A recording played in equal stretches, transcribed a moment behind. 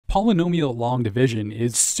Polynomial long division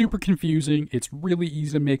is super confusing, it's really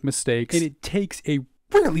easy to make mistakes, and it takes a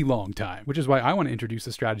really long time, which is why I want to introduce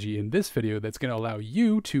a strategy in this video that's going to allow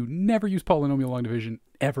you to never use polynomial long division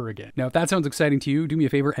ever again. Now, if that sounds exciting to you, do me a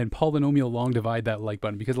favor and polynomial long divide that like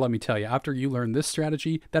button, because let me tell you, after you learn this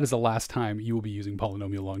strategy, that is the last time you will be using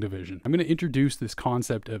polynomial long division. I'm going to introduce this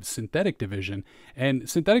concept of synthetic division, and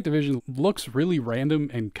synthetic division looks really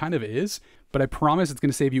random and kind of is, but I promise it's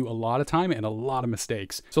going to save you a lot of time and a lot of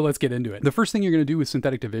mistakes. So let's get into it. The first thing you're going to do with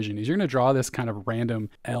synthetic division is you're going to draw this kind of random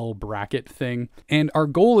L bracket thing. And our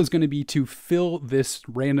goal is going to be to fill this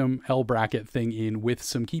random L bracket thing in with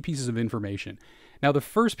some key pieces of information. Now, the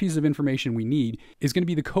first piece of information we need is going to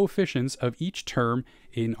be the coefficients of each term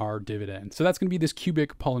in our dividend. So that's going to be this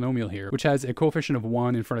cubic polynomial here, which has a coefficient of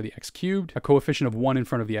 1 in front of the x cubed, a coefficient of 1 in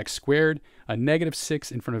front of the x squared, a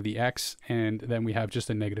 -6 in front of the x, and then we have just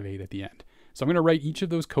a -8 at the end. So I'm going to write each of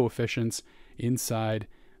those coefficients inside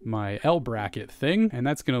my L bracket thing, and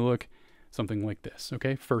that's going to look something like this,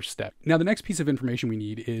 okay? First step. Now, the next piece of information we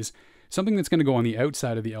need is something that's going to go on the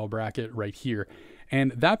outside of the L bracket right here.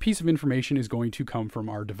 And that piece of information is going to come from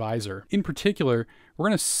our divisor. In particular, we're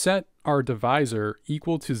going to set our divisor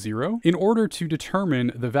equal to 0 in order to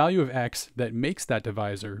determine the value of x that makes that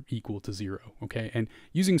divisor equal to 0, okay? And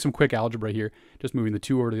using some quick algebra here, just moving the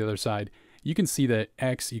 2 over to the other side, you can see that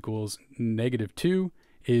x equals -2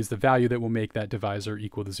 is the value that will make that divisor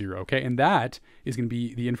equal to 0, okay? And that is going to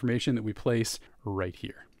be the information that we place right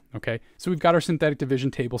here, okay? So we've got our synthetic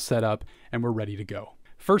division table set up and we're ready to go.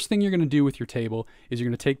 First thing you're going to do with your table is you're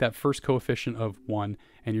going to take that first coefficient of 1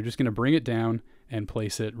 and you're just going to bring it down and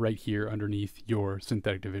place it right here underneath your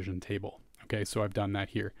synthetic division table. Okay, so I've done that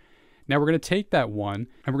here. Now we're going to take that 1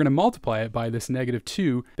 and we're going to multiply it by this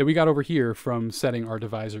 -2 that we got over here from setting our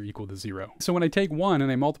divisor equal to 0. So when I take 1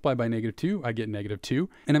 and I multiply by -2, I get -2,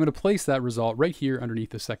 and I'm going to place that result right here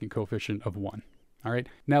underneath the second coefficient of 1. All right,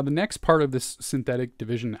 now the next part of this synthetic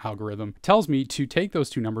division algorithm tells me to take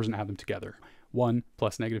those two numbers and add them together. 1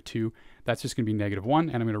 plus -2, that's just going to be -1,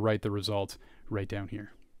 and I'm going to write the result right down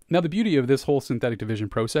here. Now, the beauty of this whole synthetic division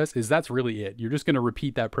process is that's really it. You're just going to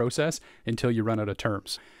repeat that process until you run out of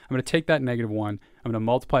terms. I'm going to take that -1, I'm going to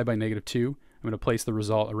multiply by -2, I'm going to place the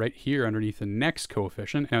result right here underneath the next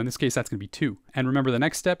coefficient. Now, in this case, that's going to be 2. And remember, the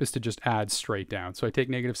next step is to just add straight down. So I take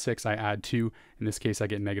 -6, I add 2. In this case, I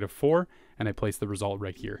get -4, and I place the result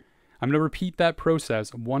right here. I'm going to repeat that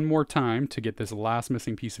process one more time to get this last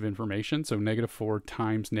missing piece of information. So -4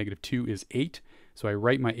 times -2 is 8. So I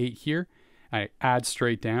write my 8 here. I add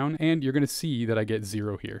straight down, and you're going to see that I get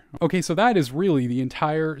 0 here. Okay, so that is really the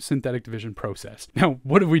entire synthetic division process. Now,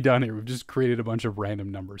 what have we done here? We've just created a bunch of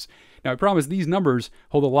random numbers. Now, I promise these numbers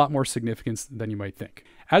hold a lot more significance than you might think.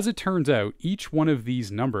 As it turns out, each one of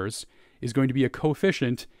these numbers is going to be a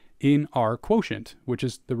coefficient in our quotient, which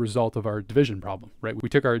is the result of our division problem, right? We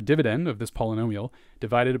took our dividend of this polynomial,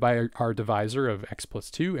 divided it by our divisor of x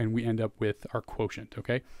plus 2, and we end up with our quotient,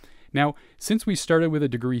 okay? Now, since we started with a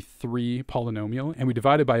degree 3 polynomial and we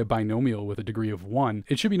divided by a binomial with a degree of 1,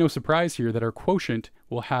 it should be no surprise here that our quotient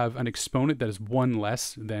will have an exponent that is 1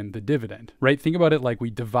 less than the dividend, right? Think about it like we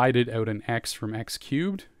divided out an x from x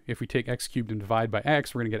cubed. If we take x cubed and divide by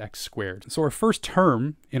x, we're going to get x squared. So our first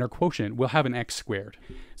term in our quotient will have an x squared.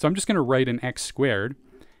 So I'm just going to write an x squared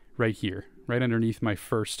right here, right underneath my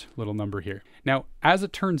first little number here. Now, as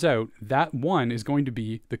it turns out, that 1 is going to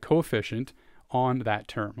be the coefficient on that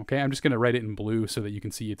term, okay? I'm just going to write it in blue so that you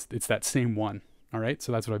can see it's that same 1, all right? So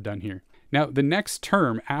that's what I've done here. Now, the next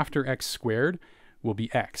term after x squared will be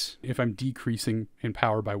x, if I'm decreasing in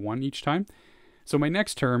power by 1 each time. So my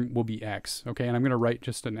next term will be x, okay? And I'm going to write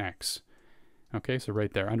just an x, okay? So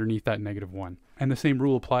right there, underneath that -1. And the same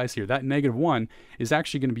rule applies here. That -1 is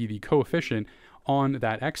actually going to be the coefficient on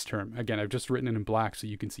that x term. Again, I've just written it in black so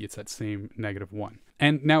you can see it's that same -1.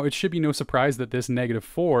 And now it should be no surprise that this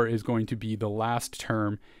 -4 is going to be the last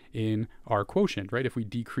term in our quotient, right? If we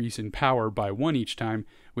decrease in power by 1 each time,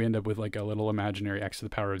 we end up with like a little imaginary x to the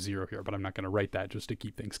power of 0 here, but I'm not going to write that just to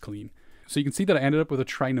keep things clean. So you can see that I ended up with a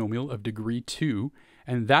trinomial of degree 2,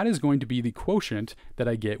 and that is going to be the quotient that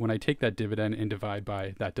I get when I take that dividend and divide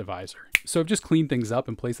by that divisor. So I've just cleaned things up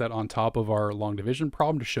and placed that on top of our long division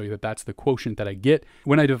problem to show you that that's the quotient that I get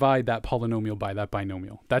when I divide that polynomial by that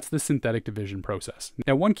binomial. That's the synthetic division process.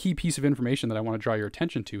 Now, one key piece of information that I want to draw your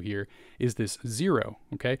attention to here is this 0,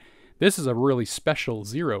 okay? This is a really special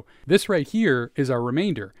 0. This right here is our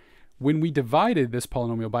remainder. When we divided this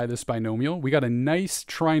polynomial by this binomial, we got a nice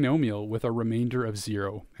trinomial with a remainder of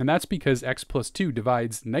 0. And that's because x plus 2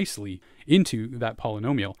 divides nicely into that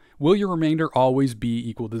polynomial. Will your remainder always be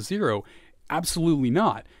equal to 0? Absolutely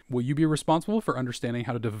not. Will you be responsible for understanding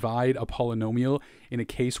how to divide a polynomial in a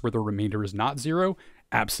case where the remainder is not 0?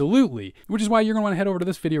 Absolutely. Which is why you're going to want to head over to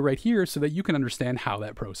this video right here so that you can understand how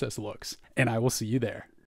that process looks. And I will see you there.